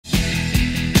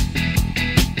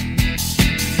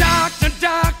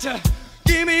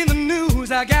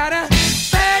I got a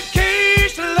bad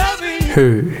case of loving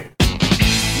Who?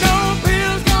 No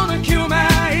pill's gonna cure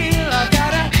my ill. I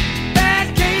got a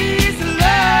bad case of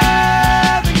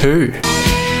loving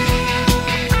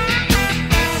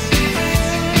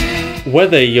Who?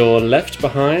 Whether you're left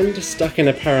behind, stuck in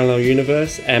a parallel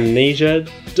universe, amnesia,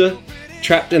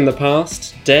 trapped in the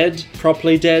past, dead,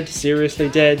 properly dead, seriously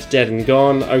dead, dead and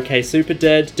gone, okay super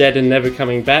dead, dead and never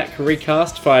coming back,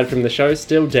 recast, fired from the show,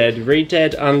 still dead,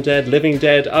 re-dead, undead, living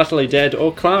dead, utterly dead,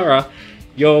 or Clara,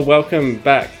 you're welcome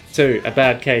back to A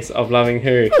Bad Case of Loving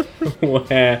Who,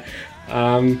 where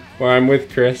I'm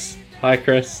with Chris. Hi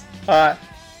Chris. Are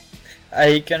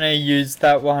you gonna use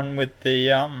that one with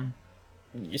the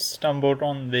you stumbled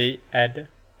on the ad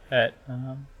at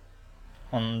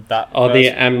on that? Oh, the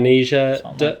amnesia.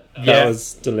 That Yeah.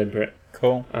 was deliberate.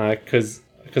 Cool. Because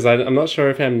I'm not sure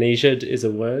if amnesia is a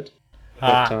word,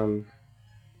 but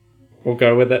we'll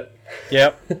go with it.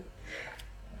 Yep.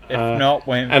 If not,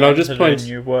 we and I'll just invented point-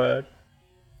 a new word.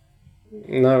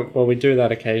 No, well we do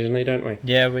that occasionally, don't we?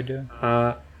 Yeah, we do.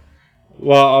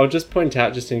 Well, I'll just point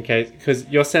out just in case, because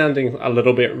you're sounding a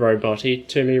little bit robot-y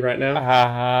to me right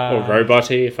now, or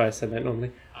robot-y if I said that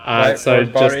normally. Wait, So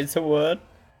robot is a word?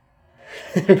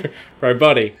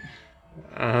 robot-y.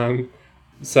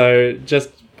 So just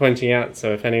pointing out,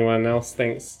 so if anyone else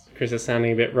thinks Chris is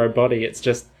sounding a bit robot-y, it's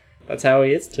just, that's how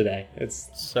he is today. It's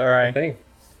a Sorry. thing.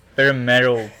 Bit of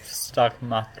metal stuck in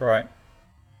my throat.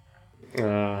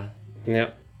 Yeah.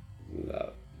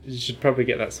 You should probably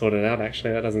get that sorted out,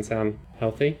 actually. That doesn't sound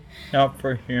healthy. Not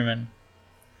for human.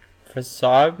 For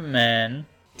Cyberman.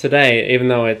 Today, even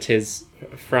though it is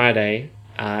Friday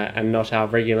and not our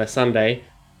regular Sunday,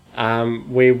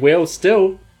 we will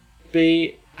still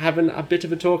be having a bit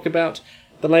of a talk about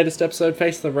the latest episode,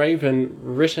 Face the Raven,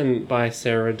 written by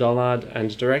Sarah Dollard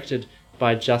and directed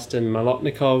by Justin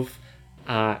Molotnikov.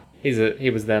 He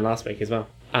was there last week as well.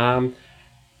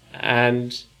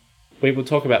 And we will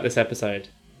talk about this episode.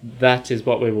 That is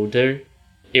what we will do.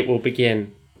 It will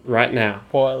begin right now.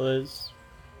 Spoilers.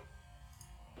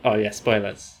 Oh yeah,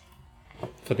 spoilers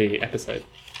for the episode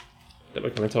that we're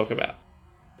going to talk about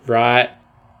right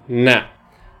now.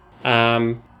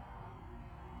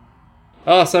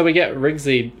 Oh, so we get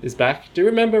Rigsy is back. Did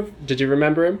you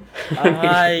remember him?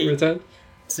 I Returned?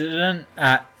 didn't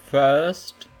at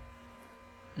first.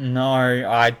 No,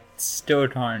 I still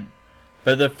don't.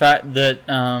 But the fact that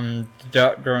the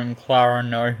Doctor and Clara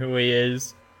know who he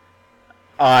is,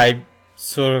 I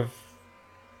sort of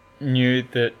knew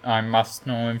that I must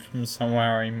know him from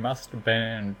somewhere. He must have been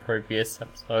in a previous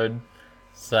episode.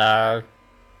 So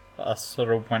I sort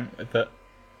of went with it.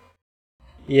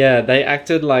 Yeah, they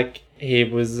acted like he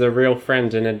was a real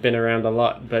friend and had been around a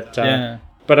lot, but Yeah.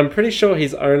 but I'm pretty sure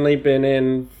he's only been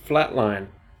in Flatline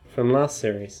from last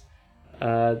series.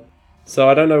 So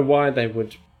I don't know why they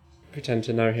would pretend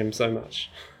to know him so much.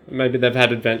 Maybe they've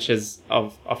had adventures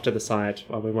off to the side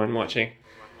while we weren't watching.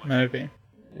 Maybe.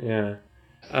 Yeah.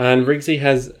 And Rigsy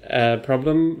has a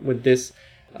problem with this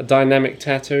dynamic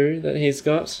tattoo that he's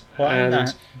got. Why and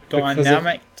not? because of-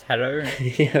 Dynamic tattoo.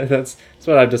 Yeah, that's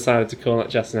what I've decided to call it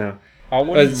just now. I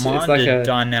wouldn't It's mind like a a-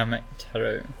 dynamic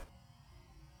tattoo.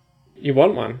 You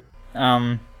want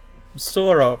one?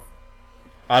 Sort of.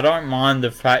 I don't mind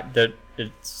the fact that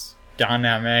it's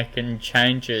dynamic and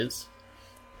changes,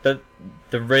 but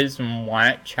the reason why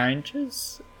it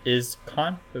changes is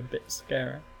kind of a bit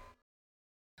scary.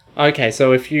 Okay,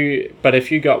 so if you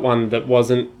got one that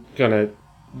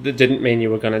that didn't mean you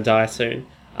were gonna die soon,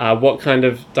 what kind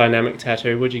of dynamic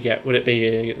tattoo would you get? Would it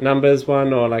be a numbers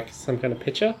one or like some kind of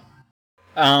picture?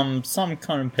 Some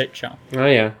kind of picture. Oh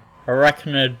yeah. I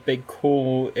reckon it'd be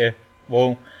cool if,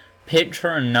 well, picture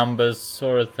and numbers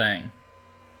sort of thing.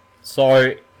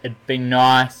 So it'd be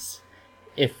nice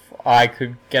if I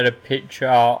could get a picture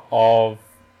of,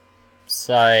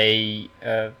 say,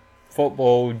 a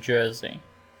football jersey,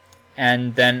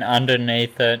 and then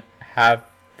underneath it have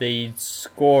the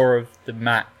score of the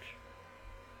match.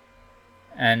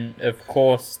 And of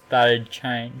course that'd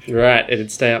change. Right,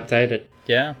 it'd stay updated.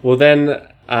 Yeah. Well then,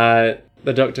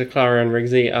 the Dr. Clara and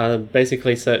Rigsy are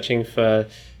basically searching for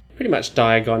pretty much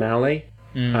Diagon Alley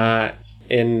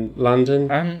in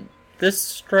London. This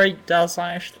street does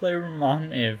actually remind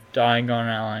me of Diagon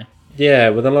Alley. Yeah,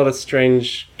 with a lot of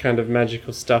strange kind of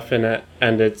magical stuff in it,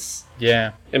 and it's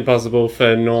impossible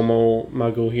for normal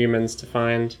Muggle humans to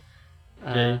find.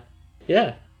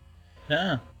 Yeah.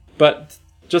 But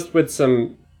just with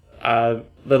some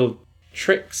little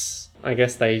tricks, I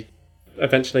guess they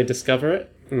eventually discover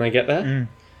it, and they get there.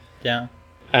 Yeah.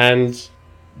 And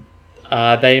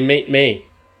they meet me.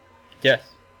 Yes.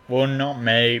 Well, not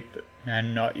me,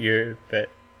 and not you, but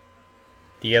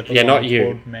The other Yeah, one not you.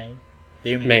 called me.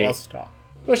 The Me. imposter.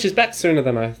 Well, she's back sooner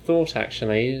than I thought,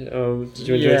 actually. Oh, did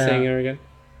you enjoy Yeah. seeing her again?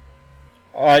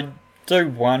 I do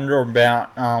wonder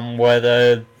about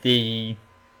whether the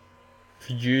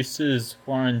producers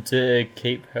wanted to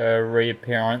keep her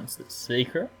reappearance a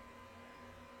secret.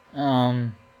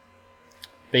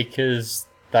 Because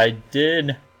they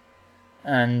did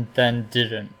and then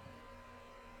didn't.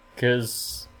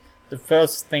 Because the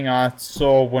first thing I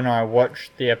saw when I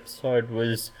watched the episode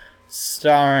was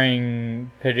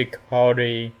starring Peter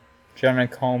Capaldi, Jenna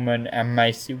Coleman, and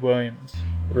Macy Williams.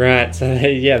 Right, so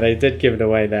they did give it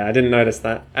away there. I didn't notice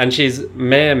that. And she's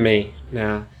Mayor Me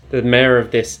now, the mayor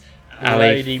of this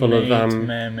alley Lady full Me of to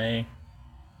Mayor Me.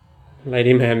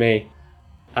 Lady Mayor Me.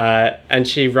 And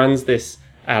she runs this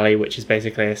alley, which is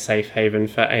basically a safe haven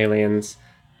for aliens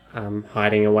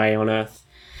hiding away on Earth.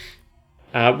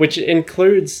 Which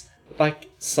includes, like,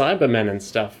 Cybermen and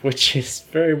stuff, which is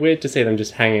very weird to see them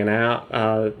just hanging out,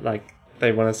 like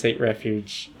they want to seek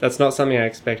refuge. That's not something I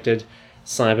expected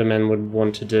Cybermen would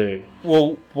want to do.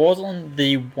 Well, wasn't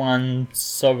the one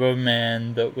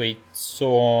Cyberman that we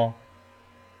saw,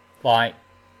 like,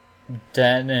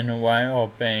 dead in a way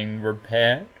or being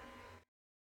repaired?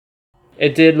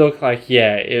 It did look like,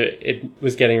 yeah, it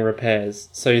was getting repairs.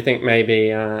 So you think maybe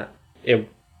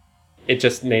it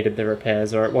just needed the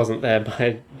repairs, or it wasn't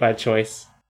there by choice.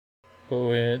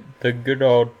 Well, the good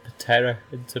old potato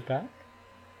heads are back.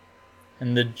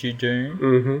 And the Judoon.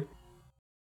 Mm-hmm.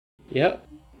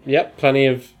 Yep, plenty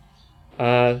of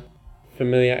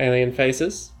familiar alien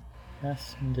faces.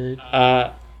 Yes, indeed.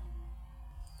 And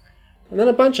then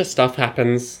a bunch of stuff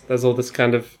happens. There's all this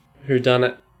kind of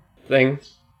whodunit thing.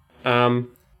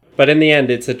 But in the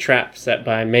end, it's a trap set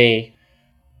by me,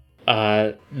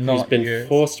 who's Not been you.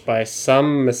 forced by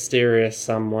some mysterious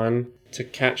someone to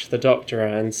catch the Doctor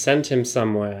and send him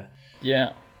somewhere.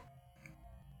 Yeah.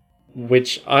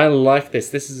 Which I like this.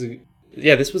 This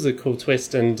was a cool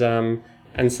twist, and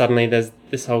suddenly there's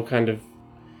this whole kind of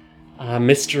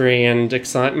mystery and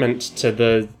excitement to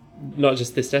the not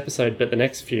just this episode, but the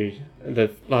next few,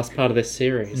 the last part of this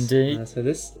series. Indeed.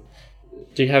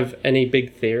 Do you have any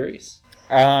big theories?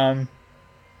 Not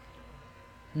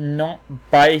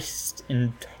based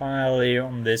entirely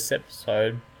on this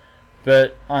episode,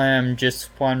 but I am just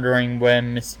wondering where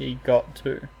Missy got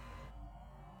to.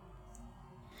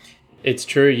 It's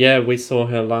true, yeah, we saw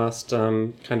her last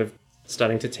kind of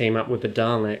starting to team up with the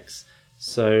Daleks,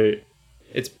 so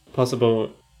it's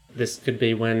possible this could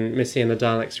be when Missy and the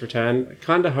Daleks return. I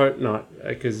kind of hope not,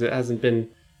 because it hasn't been...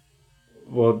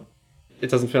 Well, it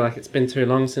doesn't feel like it's been too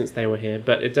long since they were here,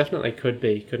 but it definitely could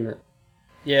be, couldn't it?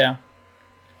 Yeah.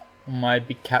 Or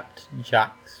maybe Captain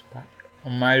Jack's back.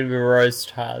 Or maybe Rose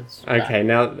Tars back. Okay,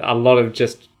 now a lot of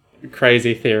just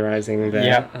crazy theorizing there.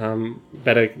 Yeah.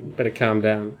 Better calm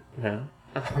down now.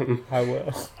 I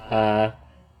will.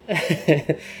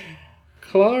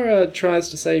 Clara tries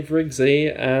to save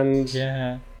Rigsy and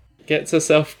Yeah. gets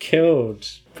herself killed.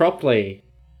 Properly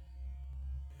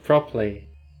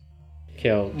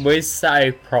killed. We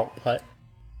say properly.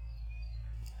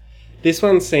 This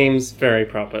one seems very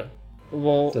proper,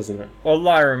 Well, doesn't it? all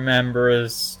I remember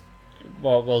is,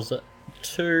 what was it,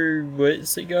 2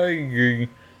 weeks ago you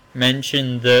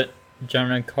mentioned that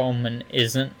Jonah Coleman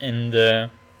isn't in the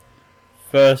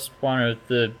first one of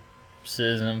the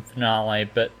season finale,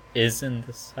 but is in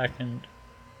the second.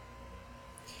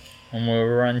 And we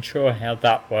were unsure how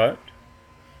that worked,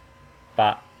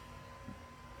 but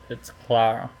it's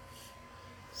Clara.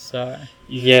 So,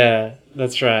 Yeah,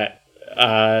 that's right.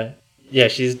 Yeah,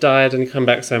 she's died and come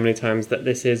back so many times that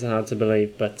this is hard to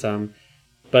believe, but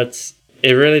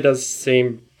it really does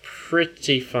seem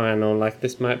pretty final. Like,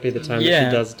 this might be the time that Yeah.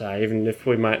 she does die, even if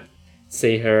we might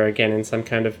see her again in some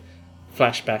kind of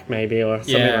flashback, maybe, or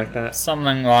something yeah, like that.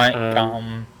 something like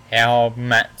Um, how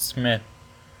Matt Smith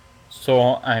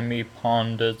saw Amy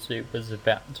Pond as he was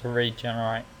about to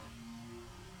regenerate.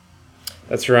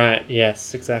 That's right,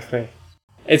 yes, exactly.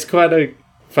 It's quite a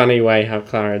funny way how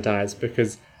Clara dies,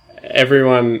 because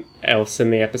everyone else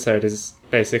in the episode is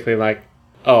basically like,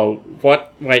 oh,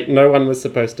 what? Wait, no one was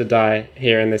supposed to die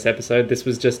here in this episode. This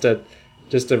was just a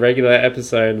regular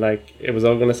episode. Like, it was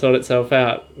all going to sort itself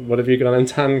out. What have you gone and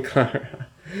done, Clara?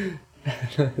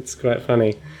 It's quite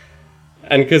funny.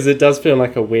 And because it does feel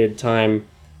like a weird time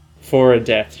for a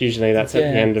death. Usually that's at the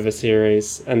Yeah. end of a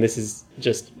series, and this is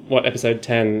just, episode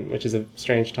 10, which is a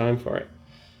strange time for it.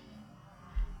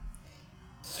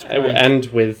 And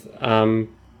with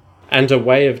and a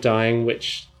way of dying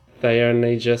which they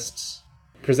only just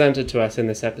presented to us in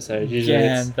this episode. Usually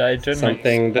Yeah, it's they didn't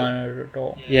something explain it at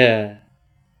all. yeah.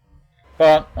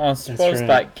 But I suppose right.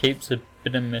 that keeps a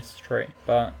bit of mystery,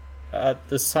 but at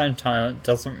the same time it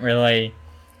doesn't really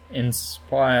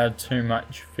inspire too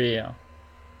much fear.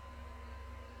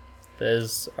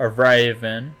 There's a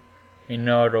raven, you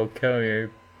know it'll kill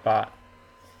you, but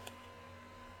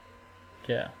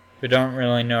yeah, we don't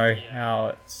really know how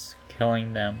it's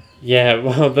killing them. Yeah,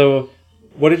 well,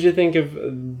 what did you think of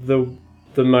the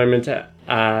moment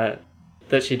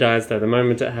that she dies, though? The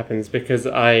moment it happens, because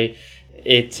I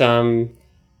do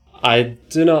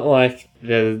not like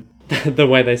the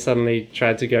way they suddenly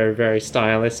tried to go very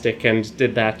stylistic and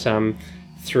did that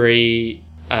 3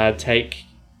 take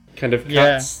kind of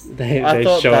cuts. Yeah, I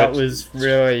thought that was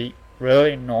really,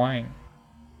 really annoying.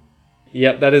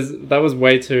 Yep, that was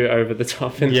way too over the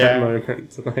top in that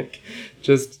moment. Like,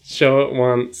 just show it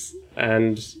once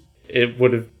and it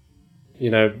would have,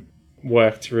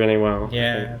 worked really well.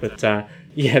 Yeah. But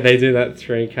they do that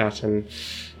 3 cut and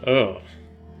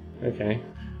okay.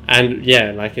 And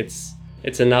yeah, like it's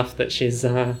enough that she's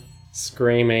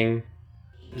screaming.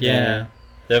 Yeah.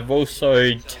 They've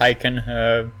also taken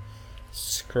her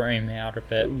scream out a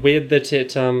bit. Weird that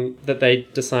that they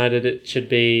decided it should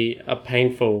be a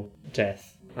painful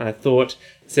death. I thought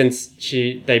since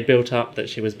they built up that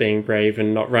she was being brave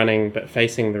and not running but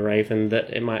facing the raven, that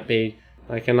it might be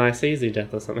like a nice easy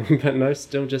death or something, but no,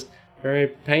 still just very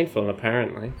painful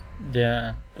apparently.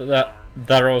 Yeah, but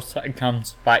that also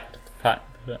comes back to the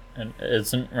fact that it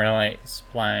isn't really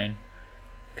explained,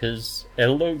 because it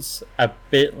looks a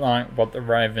bit like what the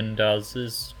raven does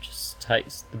is just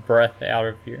takes the breath out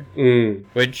of you,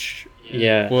 which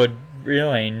would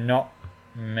really not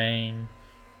mean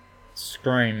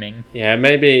screaming. Yeah,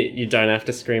 maybe you don't have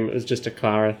to scream. It was just a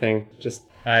Clara thing. Just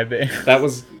maybe that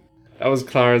was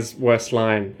Clara's worst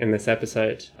line in this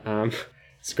episode.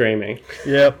 Screaming.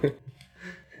 Yep.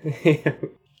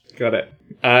 Got it.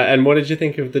 And what did you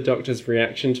think of the Doctor's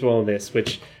reaction to all this,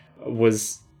 which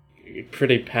was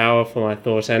pretty powerful, I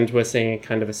thought, and we're seeing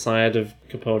kind of a side of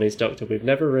Capaldi's Doctor we've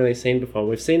never really seen before.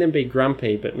 We've seen him be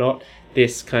grumpy, but not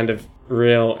this kind of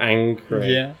real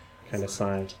angry kind of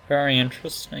side. Very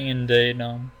interesting indeed.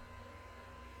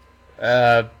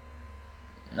 But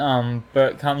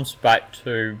it comes back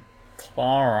to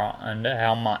Clara and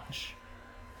how much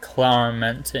Clara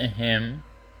meant to him.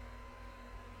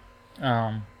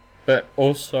 But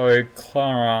also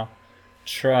Clara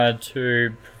tried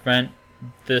to prevent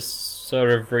this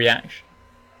sort of reaction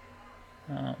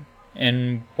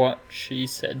in what she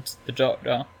said to the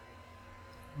Doctor.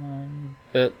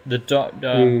 But the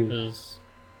Doctor has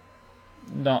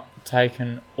not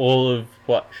taken all of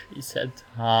what she said to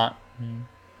heart and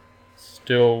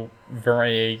still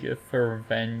very eager for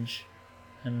revenge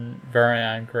and very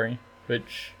angry,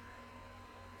 which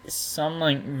is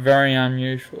something very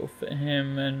unusual for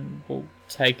him and will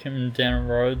take him down a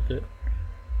road that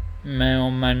may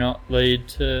or may not lead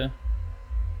to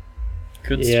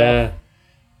good stuff.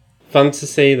 Fun to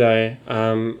see though,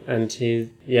 and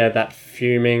that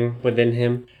fuming within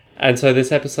him. And so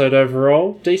this episode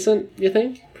overall, decent, you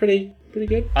think? Pretty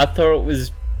good? I thought it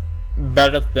was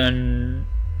better than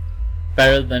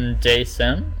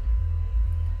decent.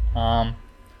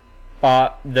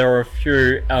 But there are a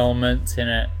few elements in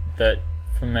it that,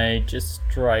 for me, just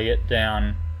drag it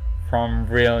down from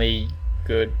really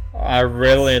good. I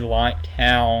really liked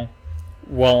how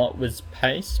well it was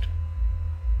paced.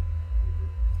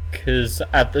 Because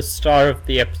at the start of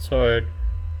the episode,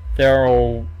 they're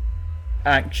all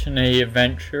action-y,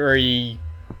 adventure-y,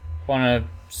 want to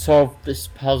solve this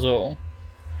puzzle.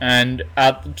 And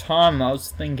at the time, I was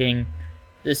thinking,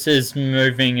 this is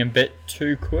moving a bit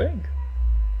too quick.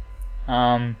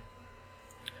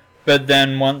 But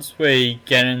then once we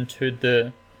get into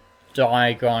the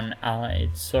Diagon Alley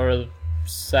sort of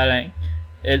setting,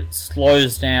 it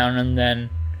slows down and then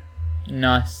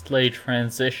nicely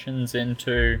transitions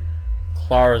into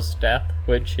Clara's death,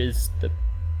 which is the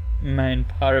main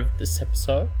part of this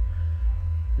episode.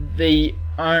 The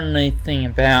only thing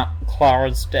about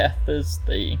Clara's death is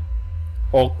the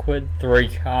awkward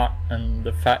 3-cut and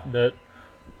the fact that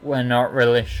we're not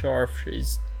really sure if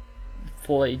she's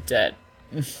fully dead.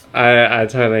 I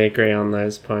totally agree on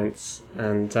those points,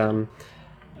 and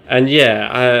yeah,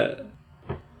 I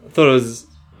thought it was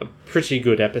a pretty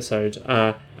good episode,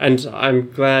 and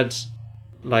I'm glad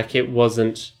like it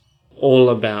wasn't all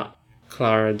about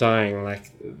Clara dying.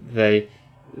 Like they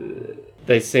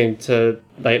seem to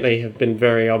lately have been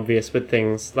very obvious with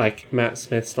things. Like Matt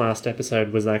Smith's last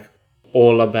episode was like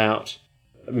all about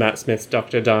Matt Smith's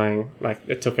Doctor dying. Like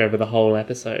it took over the whole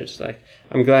episode. Like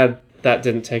I'm glad that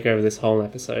didn't take over this whole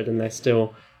episode, and they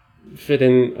still fit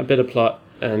in a bit of plot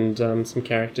and some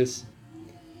characters.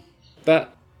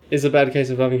 But is A Bad Case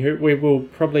of Loving Who. We will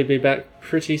probably be back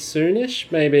pretty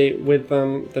soonish, maybe with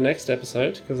the next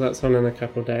episode, because that's on in a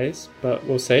couple of days, but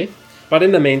we'll see. But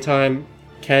in the meantime,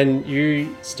 can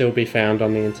you still be found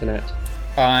on the internet?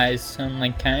 I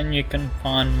certainly can. You can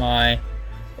find my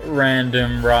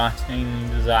random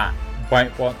writings at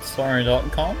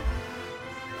waitwhatsorry.com.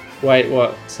 Wait,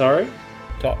 what? Sorry?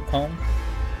 .com.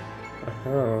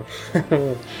 Oh,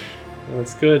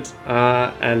 that's good.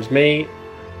 And me,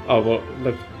 oh well,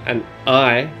 look, and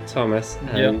I, Thomas,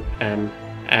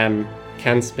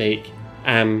 can speak,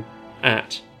 am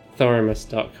at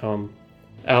thorimus.com.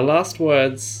 Our last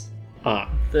words are...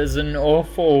 There's an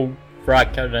awful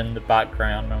record in the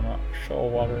background, I'm not sure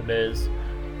what it is,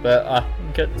 but I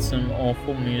think it's some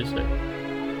awful music.